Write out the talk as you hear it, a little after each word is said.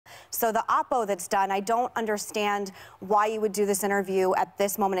So the oppo that's done, I don't understand why you would do this interview at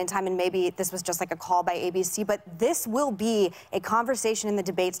this moment in time, and maybe this was just like a call by ABC, but this will be a conversation in the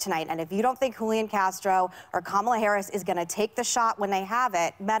debates tonight. And if you don't think Julian Castro or Kamala Harris is going to take the shot when they have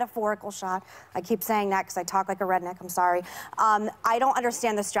it, metaphorical shot, I keep saying that because I talk like a redneck, I'm sorry. I don't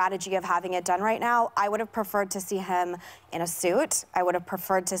understand the strategy of having it done right now. I would have preferred to see him in a suit. I would have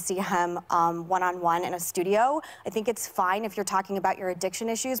preferred to see him one-on-one in a studio. I think it's fine if you're talking about your addiction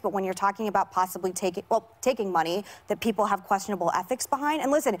issues, but when you're talking about possibly taking money that people have questionable ethics behind,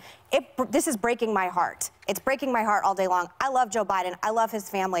 and listen, this is breaking my heart. It's breaking my heart all day long. I love Joe Biden. I love his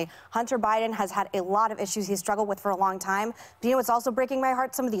family. Hunter Biden has had a lot of issues he's struggled with for a long time. But you know what's also breaking my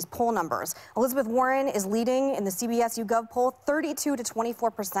heart? Some of these poll numbers. Elizabeth Warren is leading in the CBS YouGov poll 32 to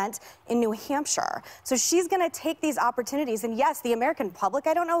 24% in New Hampshire. So she's going to take these opportunities. And yes, the American public,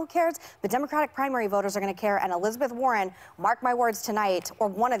 I don't know who cares, but Democratic primary voters are going to care. And Elizabeth Warren, mark my words tonight, or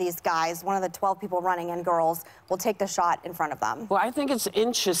one of these guys, one of the 12 people running and girls, will take the shot in front of them. Well, I think it's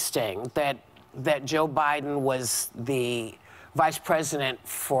interesting that Joe Biden was the vice president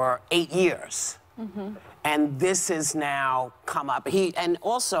for 8 years. Mm-hmm. And this has now come up. And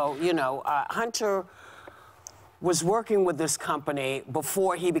also, you know, Hunter was working with this company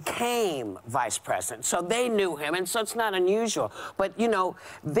before he became vice president. So they knew him, and so it's not unusual. But, you know,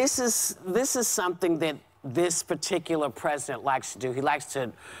 this is something that this particular president likes to do. He likes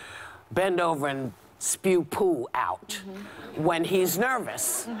to bend over and spew poo out when he's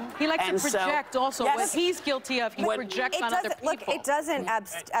nervous. He likes to project also what he's guilty of. He projects on other people. Look, it doesn't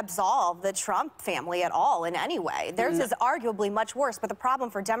absolve the Trump family at all in any way. Theirs is arguably much worse, but the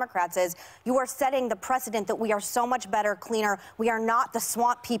problem for Democrats is you are setting the precedent that we are so much better, cleaner. We are not the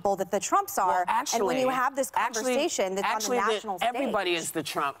swamp people that the Trumps are. Well, actually, and when you have this conversation that's on the national stage. Everybody is the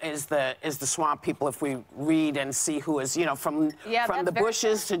Trump, is the swamp people if we read and see who is, you know, from the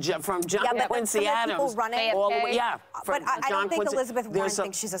Bushes to from John Quincy Adams. Running. All the way, but I don't think Elizabeth Warren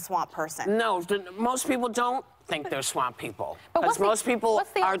thinks she's a swamp person. No, most people don't think they're swamp people. Because most people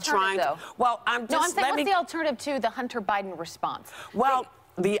are trying to. Well, I'm saying, what's the alternative to the Hunter Biden response? Well,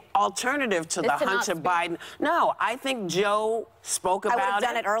 the alternative to the Hunter Biden. No, I think Joe spoke about it. I would have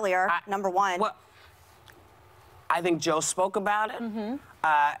done it earlier, number one. Well, I think Joe spoke about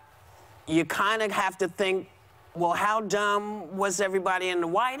it. You kind of have to think, well, how dumb was everybody in the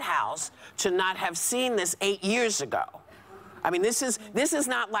White House to not have seen this 8 years ago? I mean, this is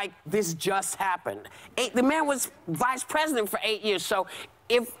not like this just happened. The man was vice president for 8 years. So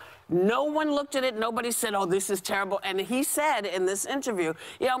if no one looked at it, nobody said, oh, this is terrible. And he said in this interview,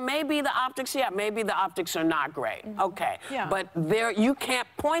 you know, maybe the optics, maybe the optics are not great. Okay. Yeah. But you can't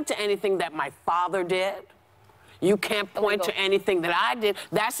point to anything that my father did. You can't point to anything that I did.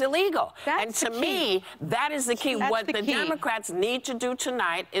 That's illegal. And to me, that is the key. What the Democrats need to do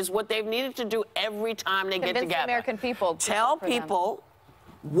tonight is what they've needed to do every time they get together. Convince the American people. Tell people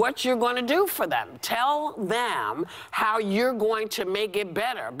what you're going to do for them. Tell them how you're going to make it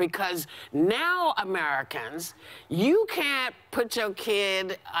better. Because now, Americans, you can't put your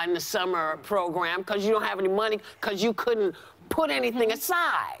kid on the summer program because you don't have any money, because you couldn't put anything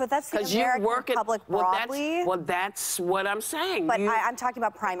aside. But that's the American public broadly. Well, that's what I'm saying. But I'm talking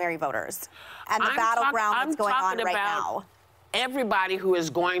about primary voters and the battleground that's going on right now. Everybody who is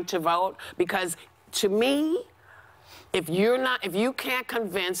going to vote, because to me, if you can't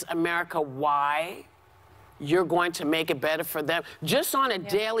convince America why you're going to make it better for them just on a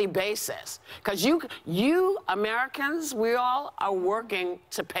daily basis. Because you Americans, we all are working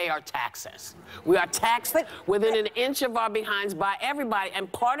to pay our taxes. We are taxed within an inch of our behinds by everybody.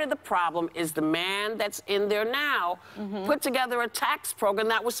 And part of the problem is the man that's in there now put together a tax program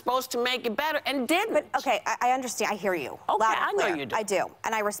that was supposed to make it better and didn't. But, okay, I understand. I hear you. Okay, I know you do. I do.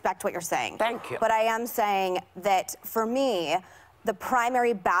 And I respect what you're saying. Thank you. But I am saying that, for me, the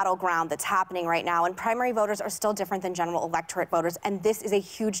primary battleground that's happening right now, and primary voters are still different than general electorate voters, and this is a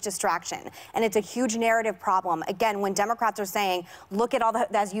huge distraction, and it's a huge narrative problem. Again, when Democrats are saying, look at all the,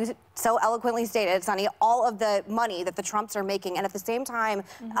 as you so eloquently stated, Sonny, all of the money that the Trumps are making, and at the same time,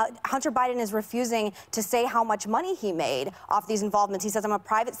 Hunter Biden is refusing to say how much money he made off these involvements. He says, I'm a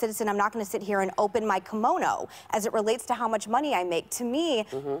private citizen, I'm not going to sit here and open my kimono as it relates to how much money I make. To me,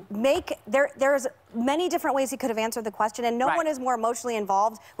 there's many different ways he could have answered the question, and no one is more more emotionally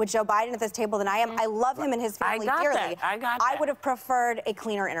involved with Joe Biden at this table than I am. I love him and his family dearly. I got that. I would have preferred a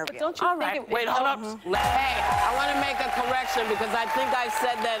cleaner interview. Don't you All think right, it, wait, hold up. Hey, I want to make a correction because I think I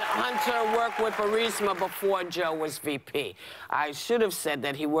said that Hunter worked with Burisma before Joe was VP. I should have said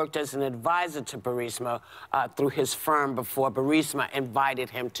that he worked as an advisor to Burisma through his firm before Burisma invited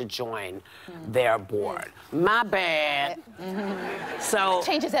him to join their board. My bad. So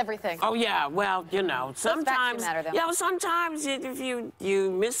Changes everything. Oh yeah, well, you know, sometimes matter, though. you know, sometimes if you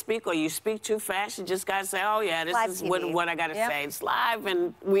misspeak or you speak too fast, you just gotta say, oh yeah, this Live is TV. what I gotta say. It's live,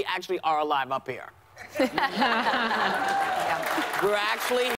 and we actually are alive up here. We're actually